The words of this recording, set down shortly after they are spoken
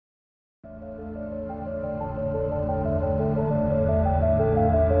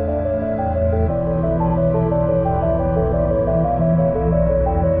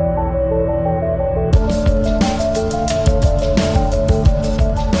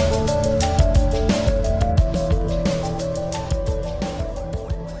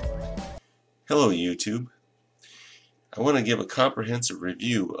Hello YouTube. I want to give a comprehensive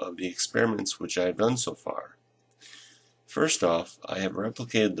review of the experiments which I have done so far. First off, I have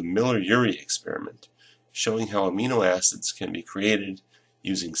replicated the Miller-Urey experiment, showing how amino acids can be created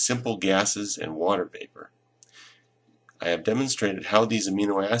using simple gases and water vapor. I have demonstrated how these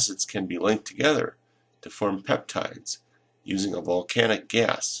amino acids can be linked together to form peptides using a volcanic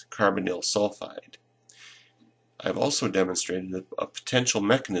gas, carbonyl sulfide. I have also demonstrated a potential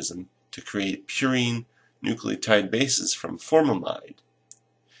mechanism to create purine nucleotide bases from formamide.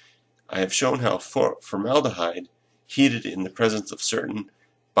 I have shown how formaldehyde heated in the presence of certain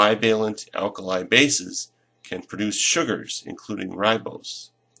bivalent alkali bases can produce sugars, including ribose.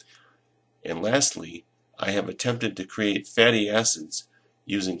 And lastly, I have attempted to create fatty acids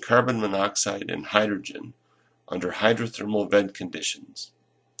using carbon monoxide and hydrogen under hydrothermal vent conditions.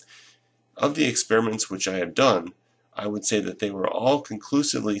 Of the experiments which I have done, I would say that they were all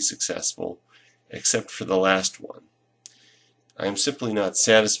conclusively successful except for the last one. I am simply not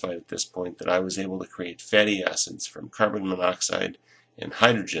satisfied at this point that I was able to create fatty acids from carbon monoxide and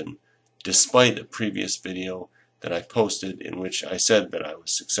hydrogen despite a previous video that I posted in which I said that I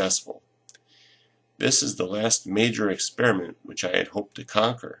was successful. This is the last major experiment which I had hoped to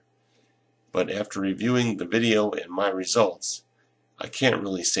conquer, but after reviewing the video and my results, I can't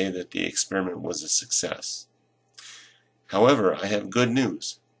really say that the experiment was a success. However, I have good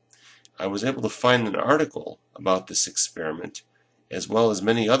news. I was able to find an article about this experiment, as well as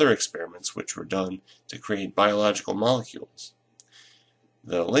many other experiments which were done to create biological molecules.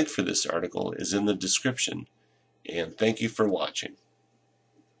 The link for this article is in the description, and thank you for watching.